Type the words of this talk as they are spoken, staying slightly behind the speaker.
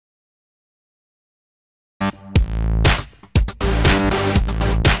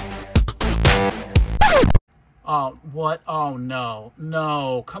What? Oh, no.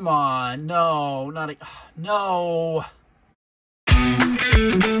 No, come on. No, not a... No.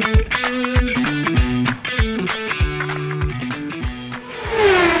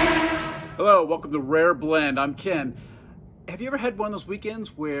 Hello, welcome to Rare Blend. I'm Ken. Have you ever had one of those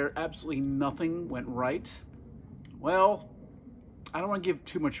weekends where absolutely nothing went right? Well, I don't want to give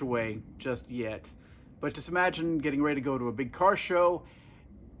too much away just yet, but just imagine getting ready to go to a big car show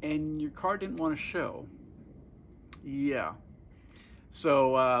and your car didn't want to show. Yeah.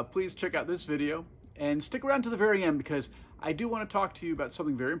 So please check out this video and stick around to the very end, because I do want to talk to you about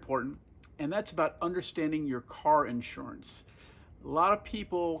something very important, and that's about understanding your car insurance. A lot of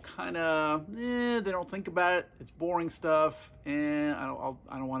people kind of, they don't think about it. It's boring stuff, and I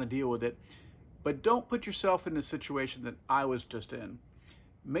don't want to deal with it. But don't put yourself in a situation that I was just in.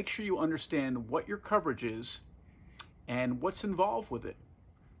 Make sure you understand what your coverage is and what's involved with it.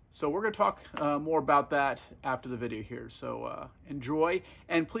 So we're going to talk more about that after the video here. So enjoy.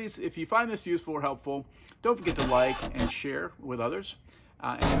 And please, if you find this useful or helpful, don't forget to like and share with others.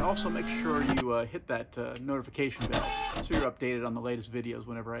 And also make sure you hit that notification bell so you're updated on the latest videos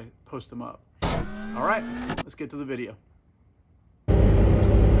whenever I post them up. All right, let's get to the video.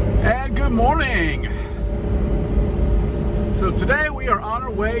 And good morning. So today we are on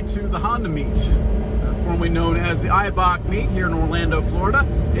our way to the Honda Meet, formerly known as the Eibach Meet here in Orlando, Florida.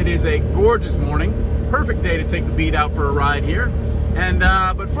 It is a gorgeous morning, perfect day to take the Beat out for a ride here. And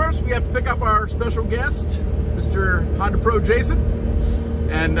but first we have to pick up our special guest, Mr. Honda Pro Jason.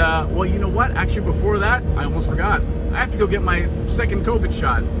 And well, you know what? Actually, before that, I almost forgot. I have to go get my second COVID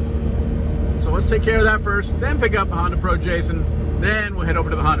shot. So let's take care of that first, then pick up Honda Pro Jason, then we'll head over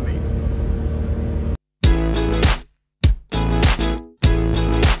to the Honda Meet.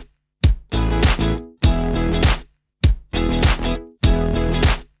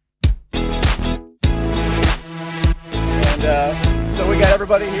 So we got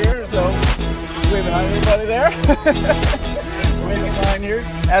everybody here, so waving hi everybody there. We're waiting in line here,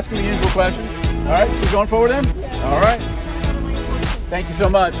 asking the usual questions. All right, so we're going forward then? Yeah. All right. Thank you so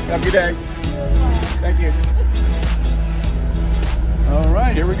much. Have a good day. Thank you. All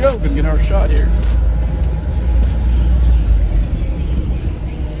right, here we go. We're going to get our shot here.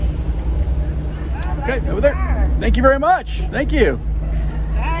 Okay, over there. Thank you very much. Thank you.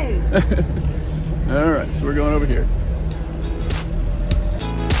 Hi. All right, so we're going over here.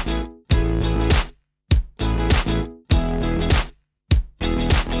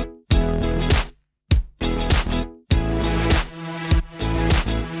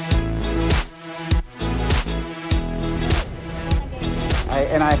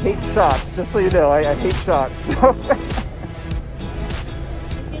 And I hate shots, just so you know, I hate shots. You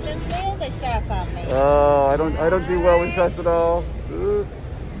didn't feel the shot from me. Oh, I don't do well with shots at all. You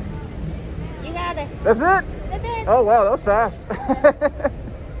got it. That's it? That's it. Oh wow, that was fast. Okay.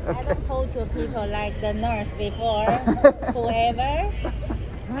 I don't talk to people like the nurse before, whoever.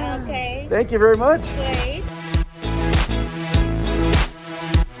 Okay. Thank you very much. Great.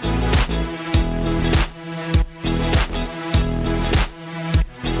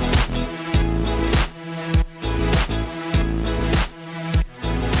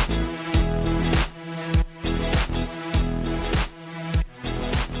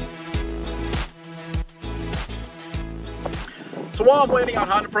 So while I'm waiting on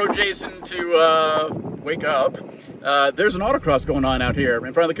Honda Pro Jason to wake up, there's an autocross going on out here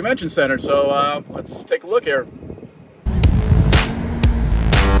in front of the convention center. So let's take a look here.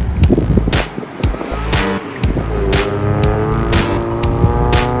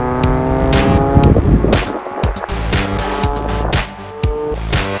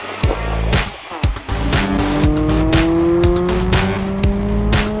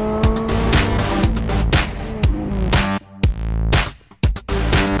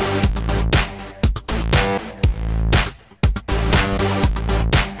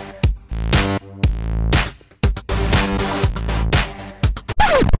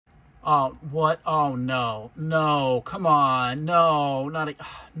 What? Oh, no. No, come on. No, not a...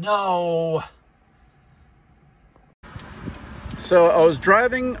 No. So I was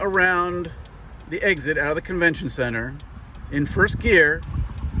driving around the exit out of the convention center in first gear,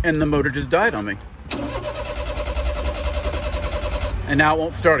 and the motor just died on me. And now it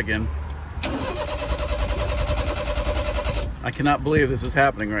won't start again. I cannot believe this is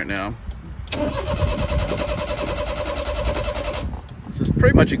happening right now. This is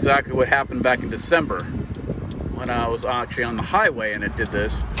pretty much exactly what happened back in December when I was actually on the highway and it did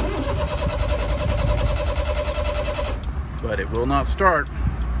this. But it will not start.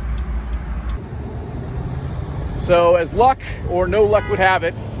 So as luck or no luck would have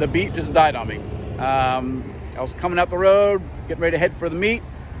it, the Beat just died on me. I was coming out the road, getting ready to head for the meet,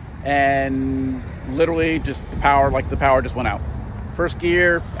 and literally just the power just went out. First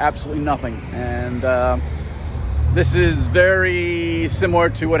gear, absolutely nothing. And this is very similar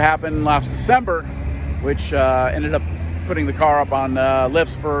to what happened last December, which ended up putting the car up on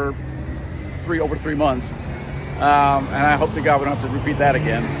lifts for over 3 months. And I hope to God we don't have to repeat that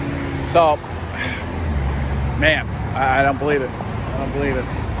again. So, man, I don't believe it. I don't believe it.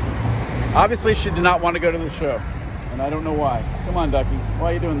 Obviously, she did not want to go to the show, and I don't know why. Come on, Ducky.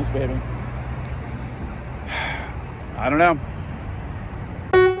 Why are you doing this, baby? I don't know.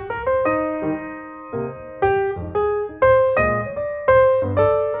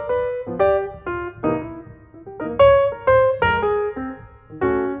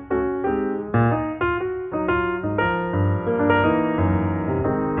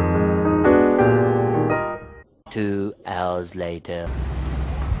 Hours later.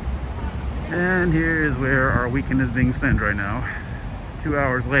 And here is where our weekend is being spent right now. 2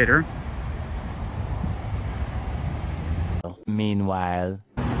 hours later. Meanwhile.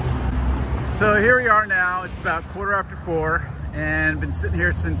 So here we are now. It's about 4:15, and been sitting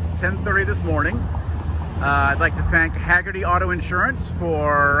here since 10:30 this morning. I'd like to thank Hagerty Auto Insurance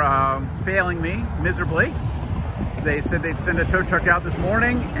for failing me miserably. They said they'd send a tow truck out this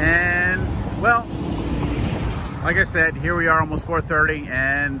morning, and well, like I said, here we are almost 4:30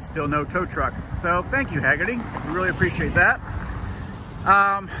 and still no tow truck. So thank you, Hagerty. We really appreciate that.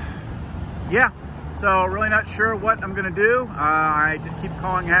 Yeah, so really not sure what I'm gonna do. I just keep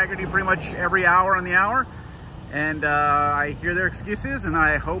calling Hagerty pretty much every hour on the hour, and I hear their excuses, and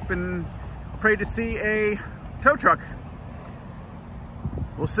I hope and pray to see a tow truck.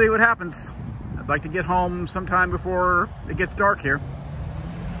 We'll see what happens. I'd like to get home sometime before it gets dark here.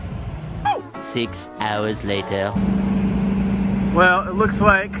 6 hours later. Well, it looks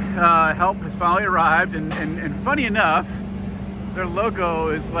like help has finally arrived, and funny enough, their logo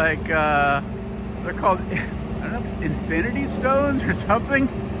is like, they're called, I don't know if it's infinity stones or something,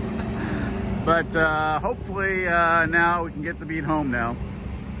 but hopefully now we can get the beat home now.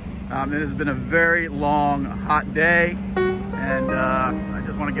 It has been a very long, hot day, and I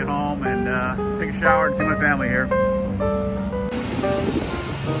just want to get home and take a shower and see my family here.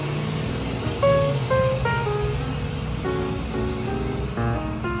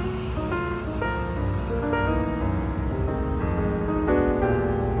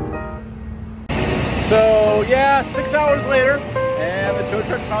 So yeah, 6 hours later, and the tow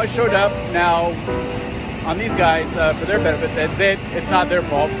truck finally showed up. Now, on these guys, for their benefit, it's not their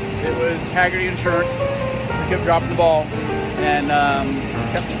fault. It was Hagerty Insurance who kept dropping the ball, and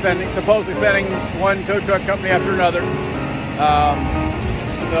kept supposedly sending one tow truck company after another.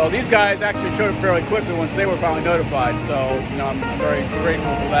 So these guys actually showed up fairly quickly once they were finally notified. So, you know, I'm very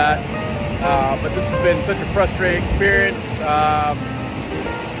grateful for that. But this has been such a frustrating experience.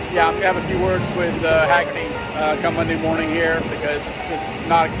 Yeah, I'm gonna have a few words with Hagerty come Monday morning here, because it's just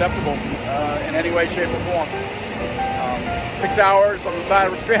not acceptable in any way, shape, or form. 6 hours on the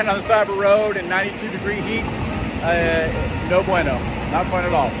side of stranded on the side of a road in 92-degree heat, no bueno, not fun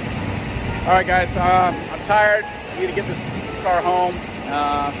at all. All right, guys, I'm tired. I need to get this car home.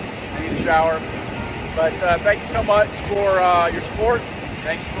 I need a shower. But thank you so much for your support.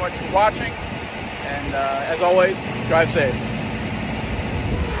 Thank you so much for watching, and as always, drive safe.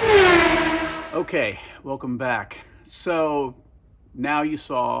 Okay, welcome back. So now you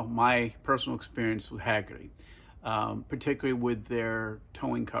saw my personal experience with Hagerty, particularly with their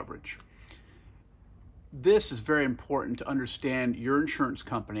towing coverage. This is very important to understand your insurance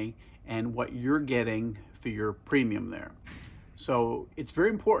company and what you're getting for your premium there. So it's very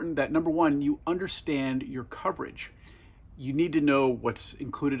important that, number one, you understand your coverage. You need to know what's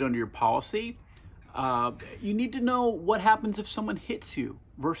included under your policy. You need to know what happens if someone hits you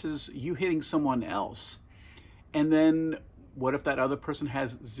versus you hitting someone else. And then what if that other person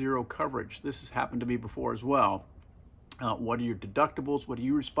has zero coverage? This has happened to me before as well. What are your deductibles? What are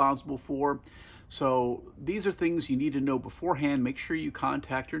you responsible for? So these are things you need to know beforehand. Make sure you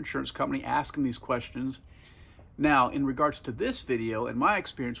contact your insurance company, ask them these questions. Now, in regards to this video and my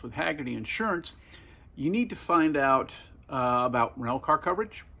experience with Hagerty Insurance, you need to find out about rental car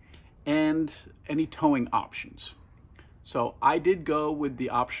coverage and any towing options. So I did go with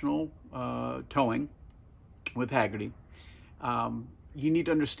the optional towing with Hagerty. You need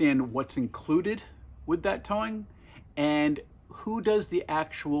to understand what's included with that towing and who does the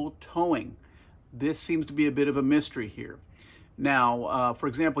actual towing. This seems to be a bit of a mystery here. Now, for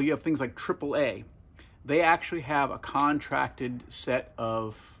example, you have things like AAA. They actually have a contracted set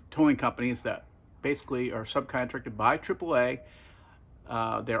of towing companies that basically are subcontracted by AAA.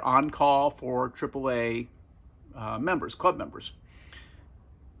 They're on call for AAA members, club members.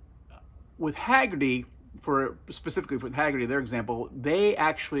 With Hagerty, specifically with Hagerty, their example, they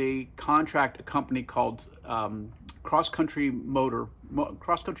actually contract a company called Cross Country Motor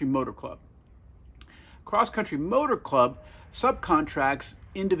Club. Cross Country Motor Club subcontracts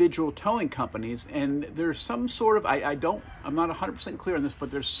individual towing companies, and there's some sort of, I'm not 100% clear on this, but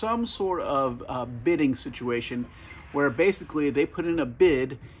there's some sort of bidding situation where basically they put in a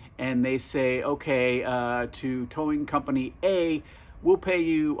bid and they say, okay, to towing company A, we'll pay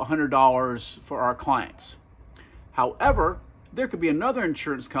you $100 for our clients. However, there could be another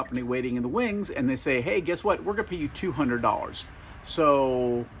insurance company waiting in the wings and they say, hey, guess what? We're gonna pay you $200.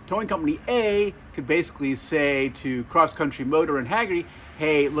 So towing company A could basically say to Cross Country Motor and Hagerty,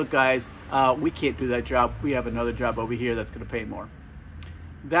 hey, look guys, we can't do that job. We have another job over here that's gonna pay more.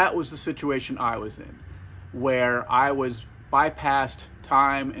 That was the situation I was in, where I was bypassed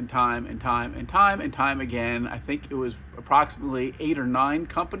time and time and time and time and time again. I think it was approximately 8 or 9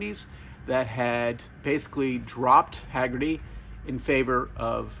 companies that had basically dropped Hagerty in favor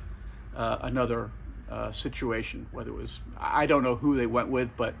of another situation, whether it was, I don't know who they went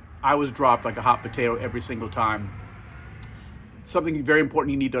with, but I was dropped like a hot potato every single time. Something very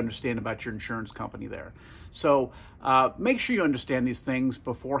important you need to understand about your insurance company there. So make sure you understand these things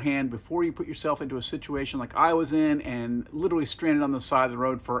beforehand, before you put yourself into a situation like I was in and literally stranded on the side of the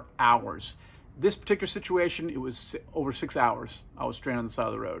road for hours. This particular situation, it was over 6 hours. I was stranded on the side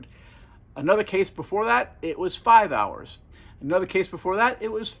of the road. Another case before that, it was 5 hours. Another case before that,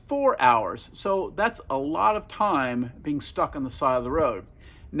 it was 4 hours. So that's a lot of time being stuck on the side of the road.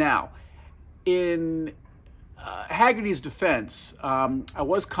 Now, in Hagerty's defense, I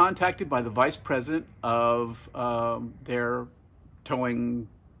was contacted by the vice president of their towing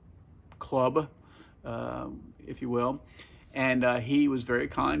club, if you will, and he was very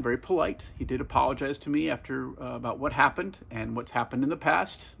kind, very polite. He did apologize to me after about what happened and what's happened in the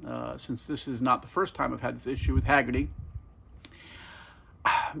past, since this is not the first time I've had this issue with Hagerty.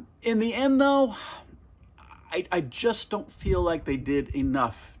 In the end, though, I just don't feel like they did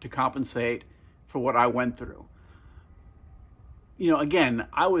enough to compensate for what I went through. You know, again,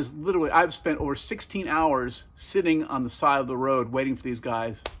 I've spent over 16 hours sitting on the side of the road waiting for these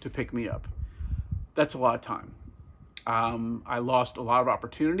guys to pick me up. That's a lot of time. I lost a lot of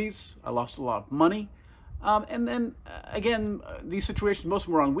opportunities. I lost a lot of money. And then, again, these situations, most of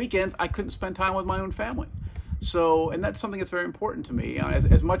them were on weekends. I couldn't spend time with my own family. So, and that's something that's very important to me.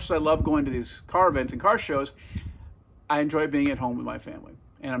 As much as I love going to these car events and car shows, I enjoy being at home with my family.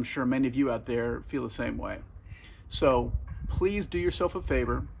 And I'm sure many of you out there feel the same way. So please do yourself a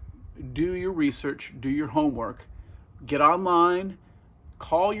favor, do your research, do your homework, get online,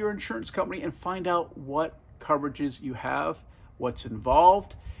 call your insurance company and find out what coverages you have, what's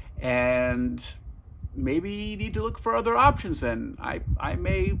involved, and maybe you need to look for other options then. I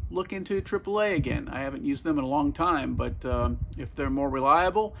may look into AAA again. I haven't used them in a long time, but if they're more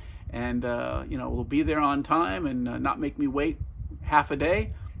reliable and you know, will be there on time and not make me wait half a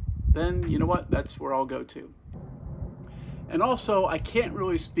day, then you know what, that's where I'll go to. And also, I can't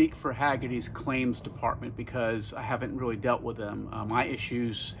really speak for Hagerty's claims department because I haven't really dealt with them. My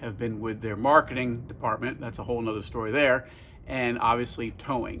issues have been with their marketing department. That's a whole nother story there. And obviously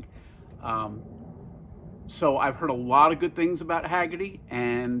towing. So I've heard a lot of good things about Hagerty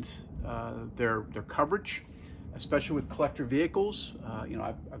and their coverage, especially with collector vehicles. You know,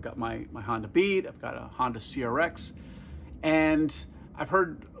 I've got my Honda Beat, I've got a Honda CRX, and I've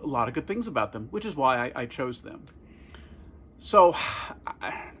heard a lot of good things about them, which is why I chose them. So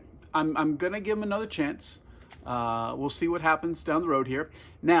I'm gonna give them another chance. We'll see what happens down the road here.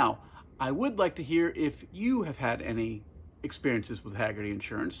 Now, I would like to hear if you have had any experiences with Hagerty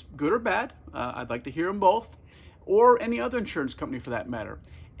Insurance, good or bad. I'd like to hear them both, or any other insurance company for that matter.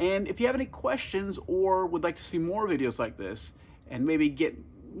 And if you have any questions or would like to see more videos like this and maybe get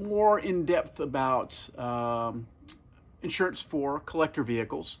more in depth about insurance for collector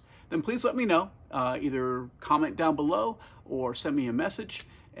vehicles, then please let me know. Either comment down below or send me a message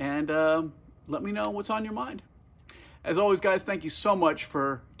and let me know what's on your mind. As always, guys, thank you so much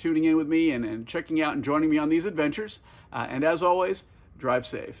for tuning in with me and checking out and joining me on these adventures. And as always, drive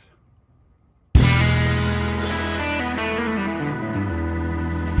safe.